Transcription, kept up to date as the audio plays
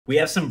We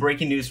have some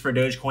breaking news for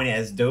Dogecoin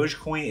as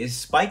Dogecoin is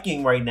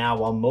spiking right now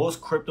while most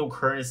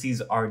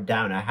cryptocurrencies are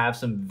down. I have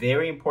some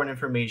very important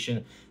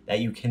information that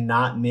you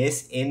cannot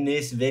miss in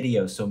this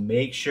video. So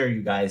make sure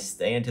you guys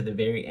stay until the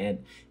very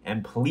end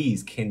and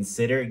please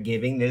consider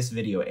giving this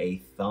video a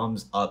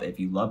thumbs up if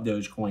you love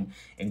Dogecoin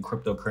and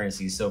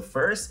cryptocurrencies. So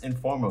first and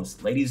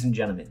foremost, ladies and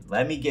gentlemen,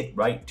 let me get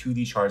right to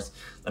the charts.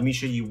 Let me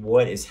show you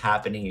what is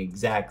happening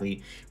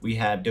exactly. We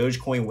have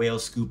Dogecoin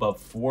whales scoop up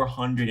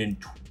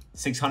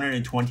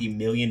 620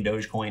 million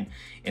Dogecoin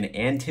in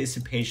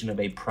anticipation of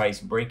a price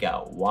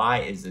breakout. Why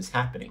is this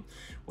happening?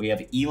 We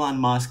have Elon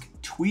Musk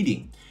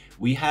tweeting.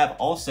 We have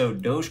also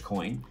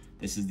Dogecoin.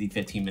 This is the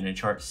 15-minute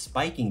chart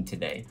spiking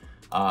today.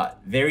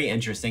 Very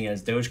interesting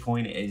as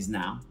Dogecoin is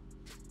now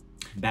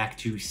back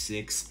to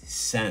 6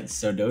 cents.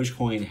 So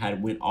Dogecoin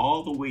had went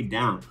all the way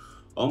down,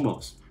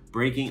 almost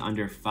breaking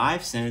under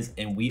 5 cents,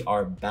 and we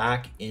are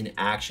back in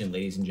action,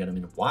 ladies and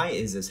gentlemen. Why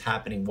is this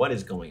happening? What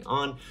is going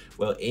on?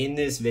 Well, in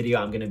this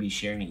video, I'm going to be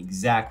sharing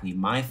exactly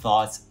my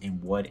thoughts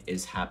and what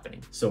is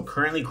happening. So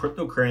currently,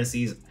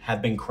 cryptocurrencies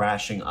have been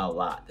crashing a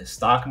lot. The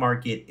stock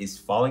market is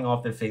falling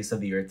off the face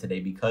of the earth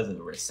today because of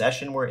the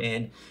recession we're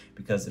in,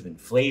 because of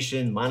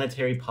inflation,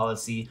 monetary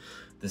policy.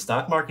 The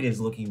stock market is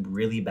looking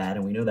really bad,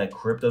 and we know that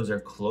cryptos are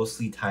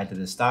closely tied to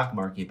the stock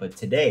market. But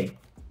today,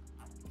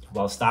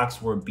 while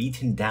stocks were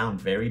beaten down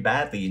very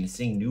badly and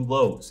seeing new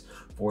lows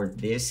for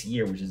this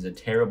year, which is a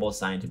terrible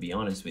sign to be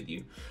honest with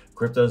you,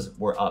 cryptos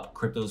were up,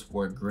 cryptos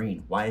were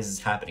green. Why is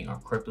this happening? Are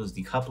cryptos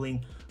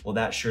decoupling? Well,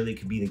 that surely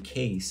could be the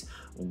case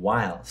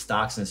while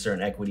stocks and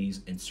certain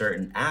equities and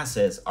certain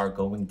assets are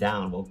going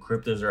down, while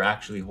cryptos are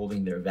actually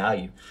holding their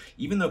value.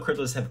 Even though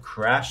cryptos have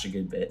crashed a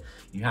good bit,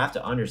 you have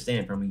to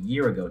understand from a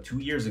year ago, 2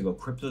 years ago,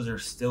 cryptos are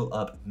still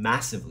up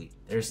massively.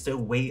 They're still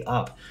way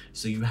up.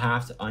 So you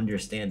have to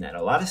understand that.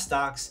 A lot of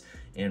stocks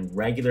and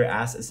regular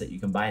assets that you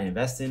can buy and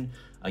invest in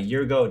a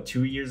year ago,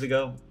 2 years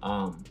ago,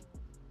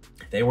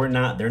 they're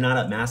not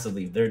up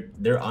massively.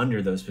 They're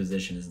under those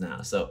positions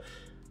now. So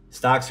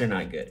stocks are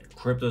not good.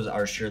 Cryptos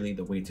are surely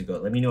the way to go.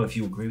 Let me know if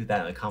you agree with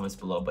that in the comments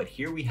below. But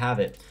here we have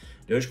it.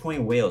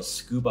 Dogecoin whales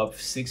scoop up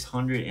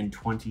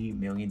 620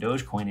 million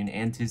Dogecoin in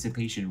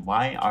anticipation.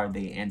 Why are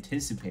they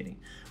anticipating?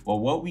 Well,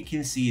 what we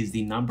can see is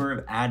the number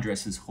of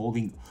addresses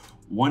holding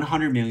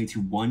 100 million to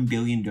 1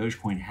 billion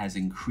Dogecoin has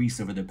increased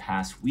over the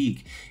past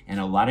week, and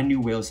a lot of new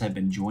whales have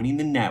been joining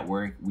the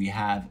network. We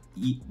have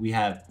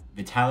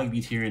Vitalik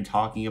Buterin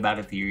talking about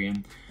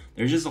Ethereum.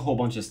 There's just a whole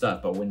bunch of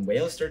stuff. But when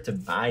whales start to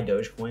buy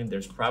Dogecoin,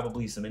 there's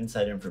probably some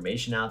insider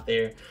information out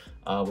there,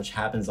 which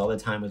happens all the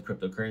time with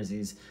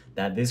cryptocurrencies,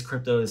 that this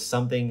crypto is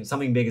something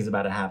big is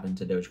about to happen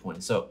to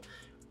Dogecoin. So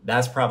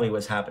that's probably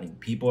what's happening.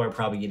 People are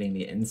probably getting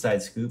the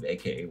inside scoop,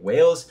 aka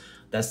whales,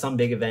 that some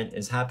big event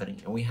is happening.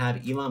 And we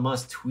have Elon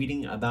Musk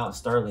tweeting about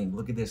Starlink.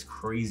 Look at this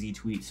crazy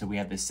tweet. So we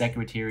have the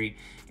Secretary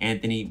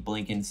Anthony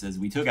Blinken says,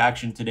 "We took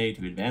action today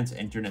to advance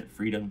internet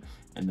freedom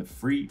and the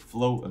free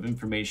flow of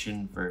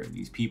information for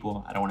these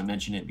people." I don't want to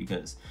mention it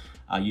because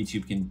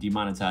YouTube can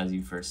demonetize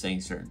you for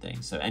saying certain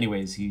things. So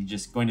anyways, he's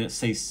just going to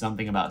say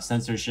something about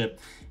censorship.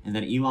 And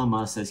then Elon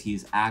Musk says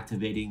he's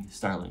activating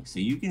Starlink. So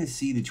you can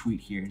see the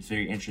tweet here. It's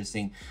very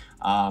interesting.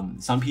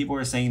 Some people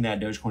are saying that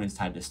Dogecoin is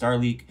tied to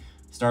Starlink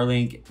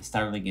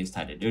is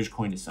tied to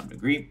Dogecoin to some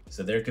degree.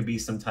 So there could be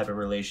some type of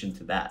relation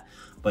to that.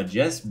 But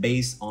just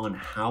based on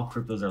how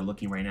cryptos are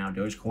looking right now,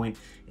 Dogecoin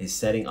is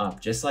setting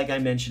up. Just like I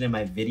mentioned in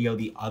my video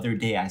the other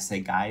day, I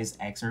said, guys,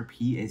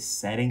 XRP is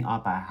setting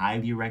up. I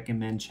highly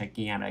recommend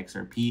checking out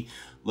XRP.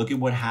 Look at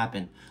what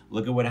happened.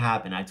 Look at what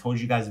happened. I told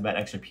you guys about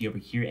XRP over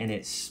here and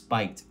it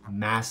spiked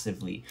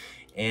massively.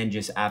 And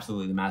just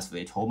absolutely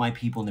massively. I told my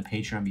people in the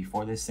Patreon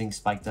before this thing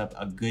spiked up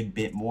a good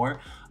bit more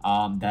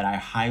that I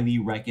highly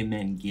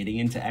recommend getting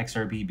into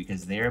XRP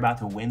because they're about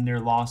to win their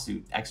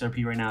lawsuit.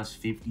 XRP right now is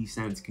 50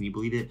 cents. Can you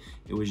believe it?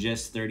 It was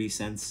just 30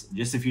 cents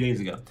just a few days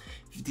ago.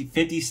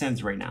 50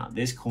 cents right now.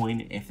 This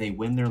coin, if they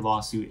win their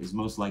lawsuit, is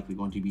most likely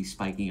going to be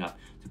spiking up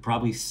to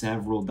probably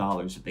several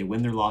dollars if they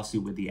win their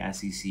lawsuit with the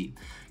SEC.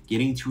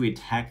 Getting to a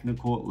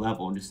technical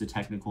level, just a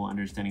technical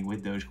understanding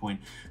with Dogecoin.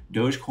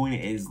 Dogecoin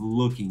is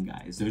looking,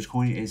 guys.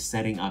 Dogecoin is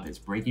setting up. It's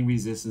breaking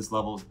resistance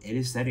levels. It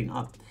is setting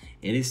up.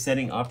 It is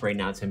setting up right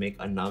now to make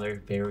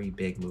another very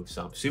big move.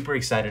 So I'm super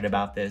excited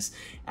about this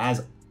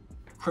as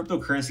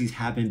cryptocurrencies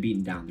have been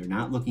beaten down. They're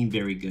not looking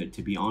very good,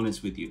 to be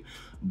honest with you.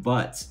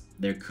 But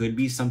there could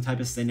be some type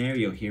of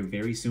scenario here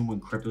very soon when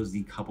cryptos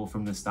decouple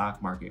from the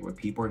stock market, where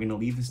people are going to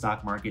leave the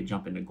stock market,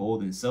 jump into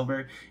gold and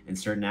silver and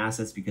certain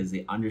assets because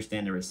they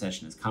understand the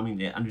recession is coming.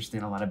 They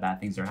understand a lot of bad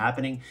things are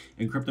happening,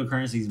 and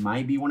cryptocurrencies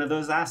might be one of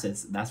those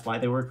assets. That's why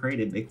they were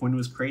created. Bitcoin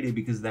was created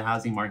because of the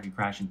housing market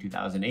crash in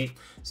 2008,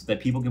 so that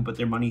people can put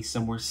their money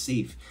somewhere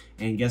safe.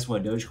 And guess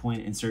what?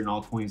 Dogecoin and certain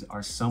altcoins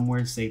are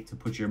somewhere safe to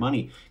put your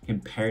money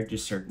compared to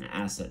certain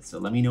assets. So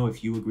let me know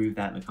if you agree with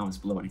that in the comments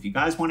below. And if you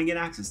guys want to get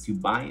access to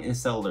buy and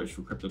sell Dogecoin,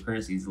 for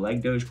cryptocurrencies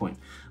like Dogecoin,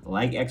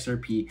 like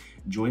XRP.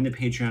 Join the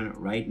Patreon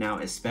right now,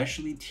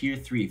 especially tier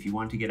 3 if you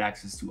want to get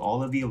access to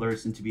all of the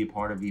alerts and to be a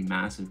part of the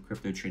massive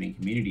crypto trading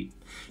community.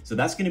 So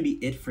that's going to be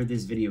it for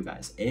this video,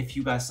 guys. If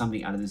you got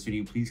something out of this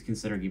video, please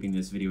consider giving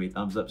this video a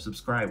thumbs up,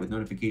 subscribe with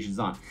notifications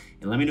on,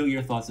 and let me know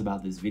your thoughts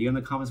about this video in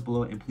the comments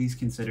below, and please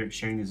consider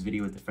sharing this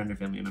video with a friend or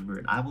family member,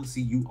 and I will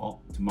see you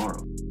all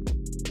tomorrow.